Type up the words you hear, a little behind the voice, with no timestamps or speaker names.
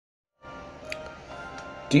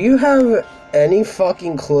Do you have any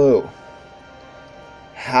fucking clue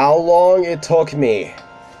how long it took me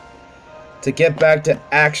to get back to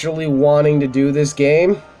actually wanting to do this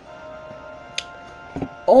game?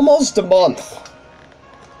 Almost a month.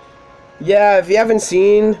 Yeah, if you haven't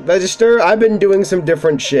seen Register, I've been doing some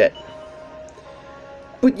different shit.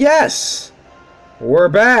 But yes, we're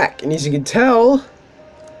back, and as you can tell,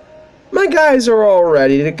 my guys are all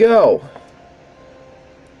ready to go.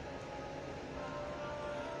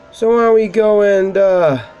 So why don't we go and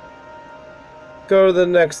go to the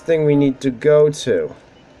next thing we need to go to.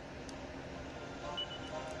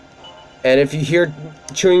 And if you hear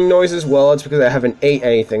chewing noises, well, it's because I haven't ate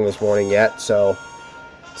anything this morning yet, so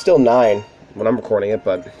it's still 9 when I'm recording it,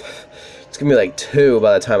 but it's gonna be like 2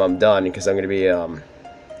 by the time I'm done, because I'm gonna be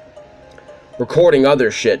recording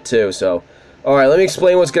other shit too. So alright, let me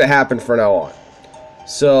explain what's gonna happen from now on.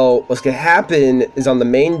 So what's gonna happen is on the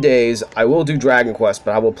main days I will do Dragon Quest,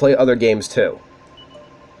 but I will play other games too.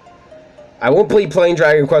 I won't be playing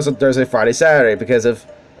Dragon Quest on Thursday, Friday, Saturday because of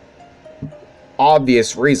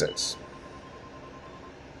obvious reasons.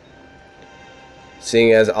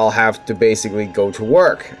 Seeing as I'll have to basically go to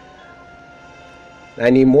work. I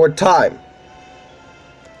need more time.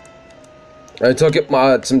 I took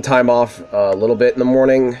some time off a little bit in the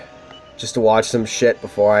morning just to watch some shit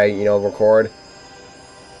before I, record.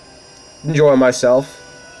 Enjoy myself.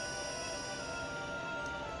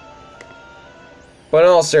 But in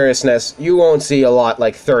all seriousness, you won't see a lot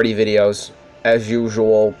like 30 videos as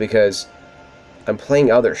usual because I'm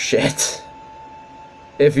playing other shit.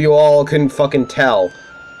 If you all can fucking tell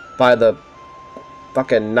by the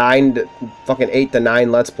fucking 8 to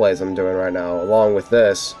 9 Let's Plays I'm doing right now, along with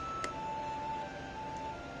this.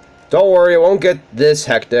 Don't worry, it won't get this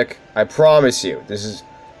hectic. I promise you.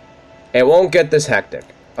 It won't get this hectic.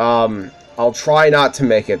 I'll try not to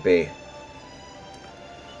make it be.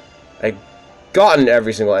 I've gotten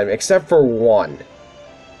every single enemy, except for one.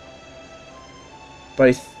 But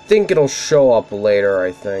I think it'll show up later,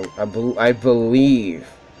 I think. I believe.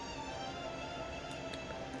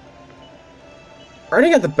 I already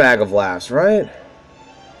got the Bag of Laughs, right?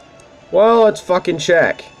 Well, let's fucking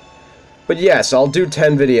check. But yes, I'll do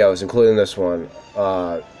 10 videos, including this one.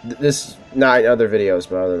 9 other videos,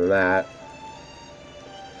 but other than that.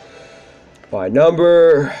 By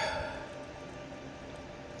number...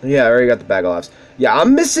 Yeah, I already got the Bag of Laughs. Yeah,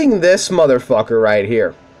 I'm missing this motherfucker right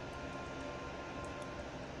here.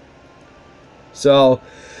 So...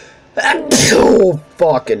 Oh,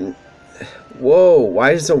 fucking... Whoa,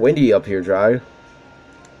 why is it so windy up here, Dry?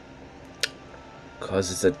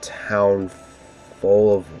 Because it's a town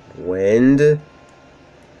full of wind?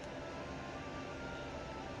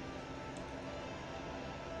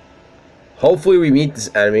 Hopefully we meet this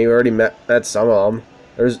enemy. We already met some of them.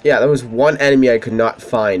 There was one enemy I could not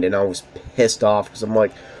find, and I was pissed off because I'm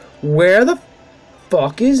like, where the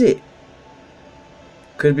fuck is it?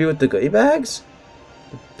 Could it be with the goodie bags?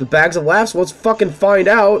 The Bags of Laughs? Well, let's fucking find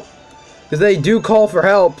out. Because they do call for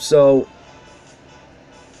help, so...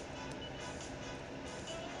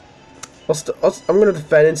 I'm gonna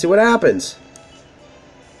defend and see what happens.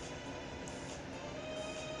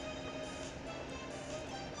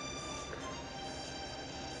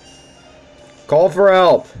 Call for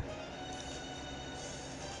help.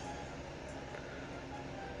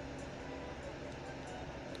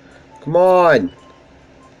 Come on.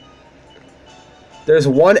 There's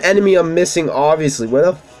one enemy I'm missing, obviously. Where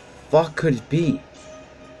the fuck could it be?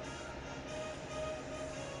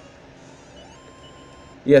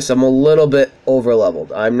 Yes, I'm a little bit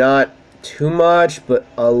over-leveled. I'm not too much, but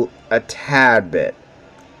a tad bit.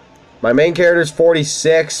 My main character's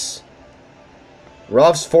 46.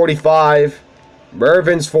 Ruff's 45.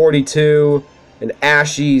 Mervin's 42. And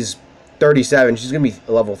Ashy's 37. She's going to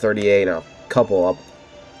be level 38 in a couple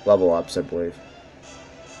level ups, I believe.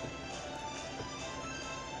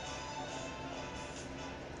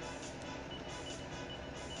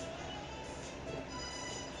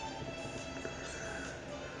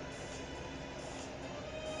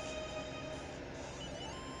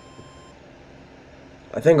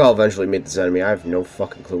 I think I'll eventually meet this enemy. I have no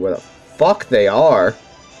fucking clue where the fuck they are.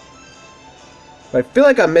 But I feel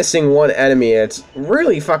like I'm missing one enemy, and it's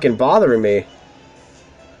really fucking bothering me.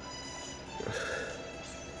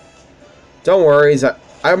 Don't worry,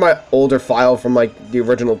 I have my older file from, like, the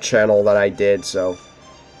original channel that I did, so...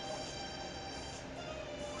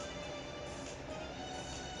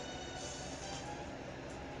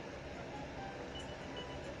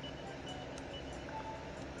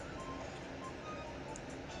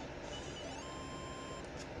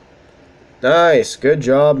 Nice, good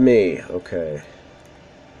job me. Okay.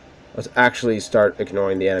 Let's actually start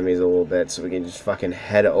ignoring the enemies a little bit so we can just fucking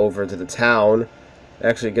head over to the town.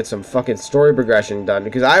 Actually get some fucking story progression done,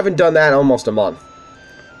 because I haven't done that in almost a month.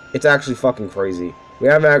 It's actually fucking crazy. We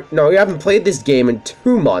haven't played this game in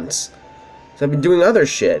 2 months. So I've been doing other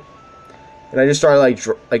shit. And I just started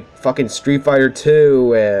like fucking Street Fighter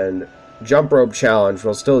 2 and Jump Rope Challenge, which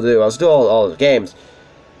I'll still do. I'll still do all those games.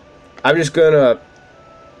 I'm just gonna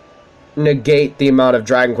negate the amount of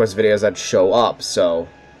Dragon Quest videos that show up, so,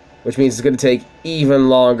 which means it's gonna take even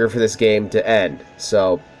longer for this game to end.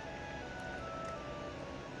 So,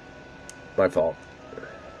 my fault.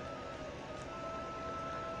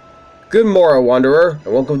 Good morrow, Wanderer,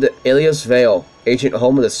 and welcome to Ilios Vale, ancient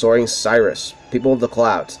home of the soaring Cyrus, people of the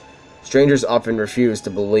clouds. Strangers often refuse to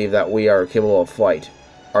believe that we are capable of flight.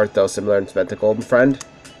 Art thou similar in spectacle, friend?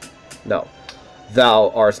 No. Thou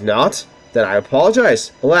art not? Then I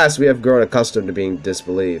apologize. Alas, we have grown accustomed to being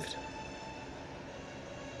disbelieved.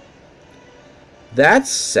 That's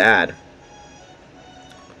sad.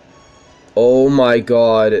 Oh my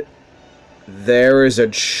god. There is a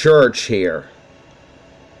church here.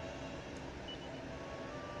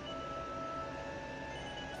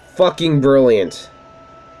 Fucking brilliant.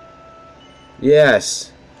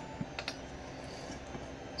 Yes.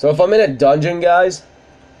 So if I'm in a dungeon, guys,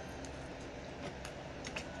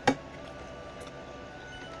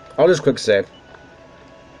 I'll just quick save.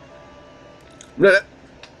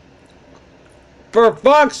 For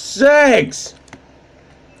fuck's sakes!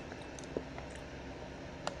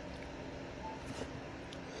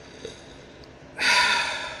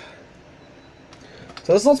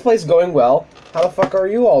 So this Let's Play is going well. How the fuck are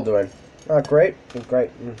you all doing? Great. Great.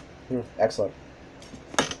 Excellent.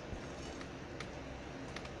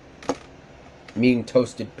 I'm eating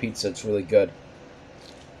toasted pizza. It's really good.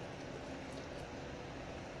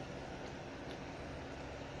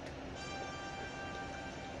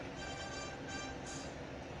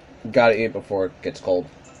 Gotta eat before it gets cold.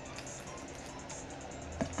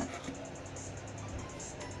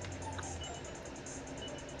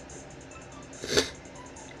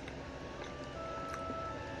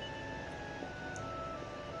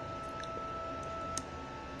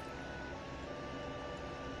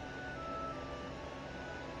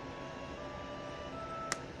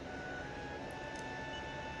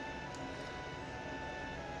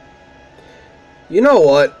 You know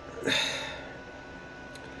what?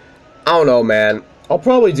 I don't know, man. I'll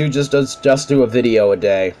probably do just do a video a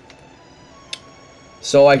day,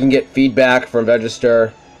 so I can get feedback from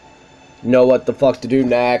Vegister, know what the fuck to do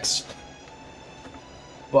next.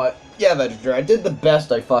 But yeah, Vegister, I did the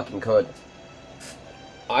best I fucking could.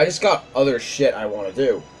 I just got other shit I want to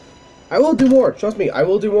do. I will do more. Trust me, I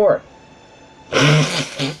will do more.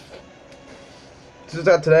 Since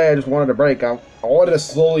that today, I just wanted a break. I wanted to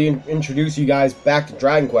slowly introduce you guys back to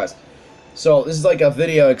Dragon Quest. So this is like a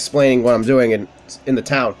video explaining what I'm doing in the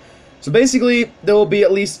town. So basically, there will be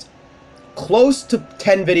at least close to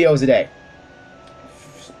 10 videos a day,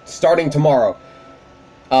 starting tomorrow.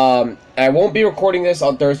 I won't be recording this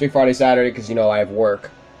on Thursday, Friday, Saturday, because, you know, I have work.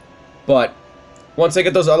 But once I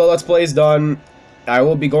get those other Let's Plays done, I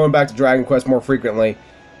will be going back to Dragon Quest more frequently.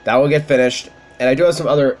 That will get finished. And I do have some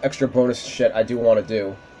other extra bonus shit I do want to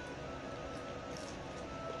do.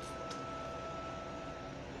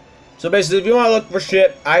 So basically, if you want to look for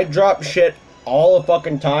shit, I drop shit all the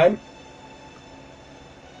fucking time.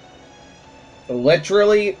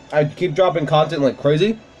 Literally, I keep dropping content like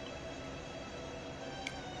crazy.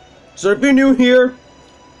 So if you're new here,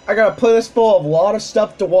 I got a playlist full of a lot of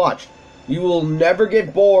stuff to watch. You will never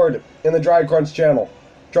get bored in the Dry Crunch channel.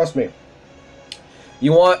 Trust me.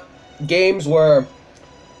 You want games where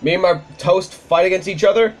me and my toast fight against each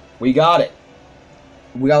other? We got it.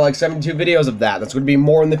 We got like 72 videos of that. That's going to be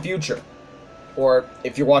more in the future. Or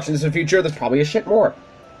if you're watching this in the future, there's probably a shit more.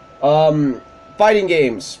 Fighting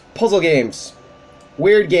games, puzzle games,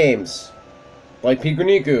 weird games, like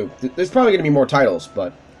Pikuniku. There's probably going to be more titles,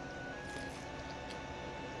 but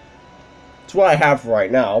it's what I have for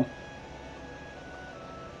right now.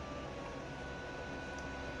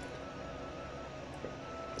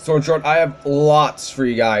 So in short, I have lots for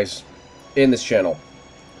you guys in this channel.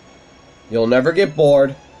 You'll never get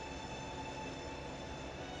bored.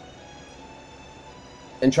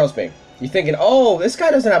 And trust me, you're thinking, oh, this guy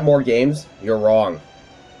doesn't have more games. You're wrong.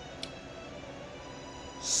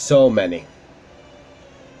 So many.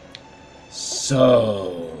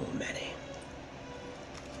 So many.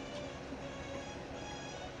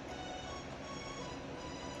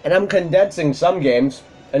 And I'm condensing some games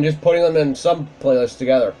and just putting them in some playlists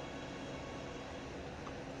together.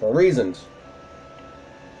 For reasons.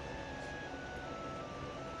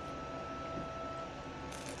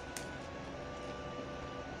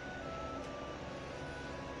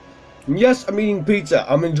 And yes, I'm eating pizza.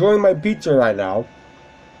 I'm enjoying my pizza right now.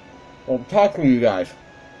 I'm talking to you guys.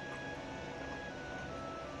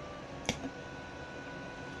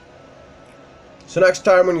 So next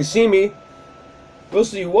time when you see me, we'll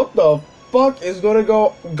see what the fuck is going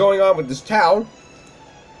on with this town.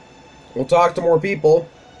 We'll talk to more people.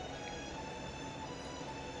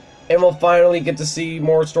 And we'll finally get to see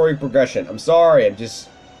more story progression. I'm sorry, I'm just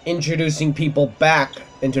introducing people back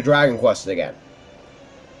into Dragon Quest again.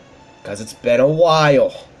 Because it's been a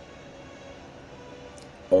while.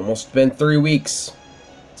 Almost been 3 weeks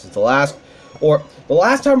since the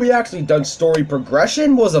last time we actually done story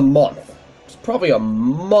progression was a month. It's probably a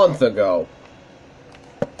month ago.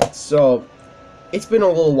 So it's been a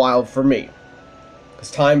little while for me. Because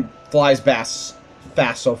time flies fast,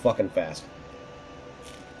 so fucking fast.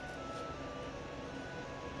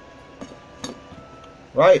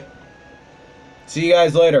 Right. See you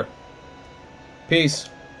guys later. Peace.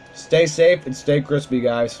 Stay safe and stay crispy,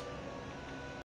 guys.